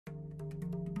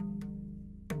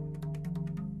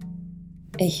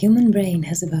A human brain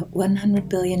has about 100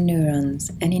 billion neurons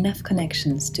and enough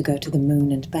connections to go to the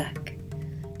moon and back.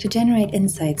 To generate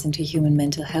insights into human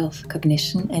mental health,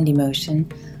 cognition, and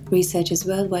emotion, researchers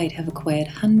worldwide have acquired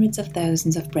hundreds of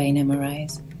thousands of brain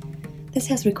MRIs. This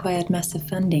has required massive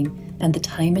funding and the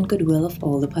time and goodwill of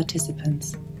all the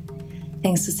participants.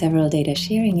 Thanks to several data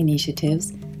sharing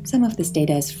initiatives, some of this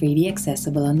data is freely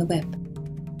accessible on the web.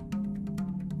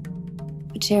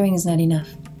 But sharing is not enough.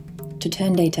 To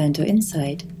turn data into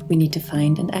insight, we need to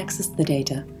find and access the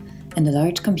data, and a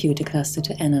large computer cluster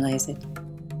to analyze it.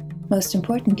 Most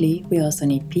importantly, we also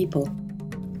need people.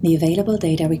 The available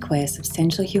data requires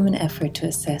substantial human effort to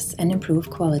assess and improve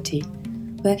quality.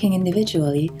 Working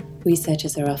individually,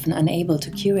 researchers are often unable to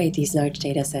curate these large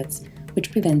datasets,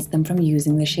 which prevents them from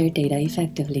using the shared data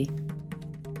effectively.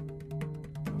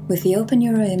 With the Open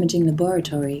Neuroimaging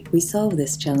Laboratory, we solve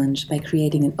this challenge by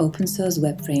creating an open-source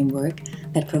web framework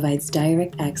that provides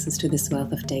direct access to this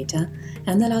wealth of data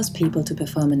and allows people to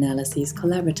perform analyses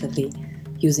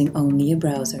collaboratively, using only a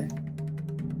browser.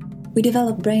 We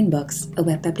developed BrainBox, a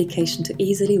web application to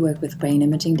easily work with brain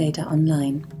imaging data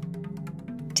online.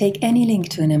 Take any link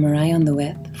to an MRI on the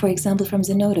web, for example from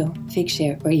Zenodo,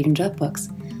 Figshare, or even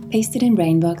Dropbox, paste it in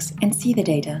BrainBox and see the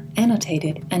data, annotate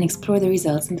it, and explore the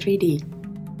results in 3D.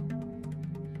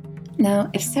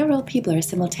 Now, if several people are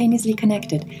simultaneously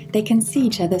connected, they can see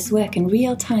each other's work in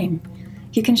real time.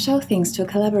 You can show things to a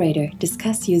collaborator,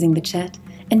 discuss using the chat,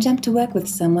 and jump to work with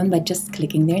someone by just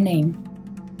clicking their name.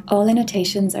 All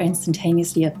annotations are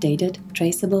instantaneously updated,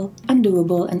 traceable,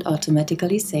 undoable, and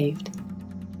automatically saved.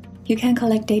 You can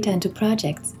collect data into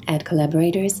projects, add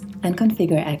collaborators, and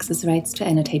configure access rights to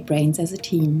annotate brains as a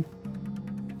team.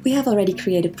 We have already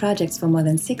created projects for more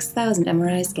than 6,000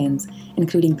 MRI scans,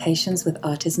 including patients with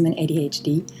autism and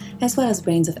ADHD, as well as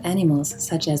brains of animals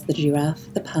such as the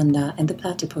giraffe, the panda, and the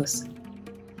platypus.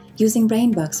 Using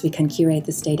BrainBox, we can curate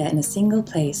this data in a single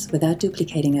place without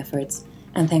duplicating efforts,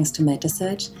 and thanks to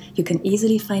meta-search, you can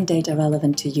easily find data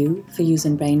relevant to you for use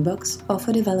in BrainBox or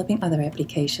for developing other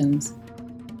applications.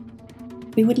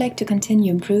 We would like to continue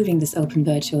improving this open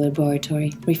virtual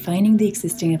laboratory, refining the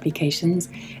existing applications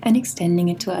and extending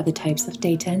it to other types of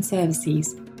data and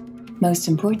services. Most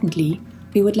importantly,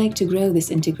 we would like to grow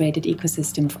this integrated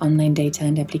ecosystem of online data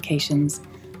and applications.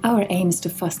 Our aim is to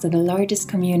foster the largest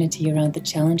community around the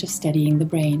challenge of studying the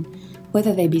brain,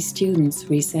 whether they be students,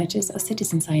 researchers, or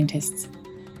citizen scientists.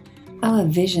 Our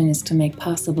vision is to make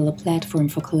possible a platform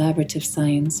for collaborative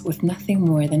science with nothing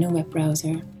more than a web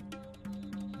browser.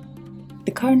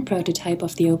 The current prototype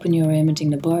of the Open Neuroimaging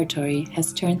Laboratory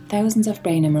has turned thousands of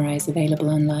brain MRIs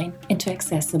available online into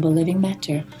accessible living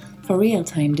matter for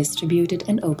real-time distributed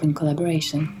and open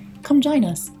collaboration. Come join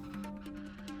us!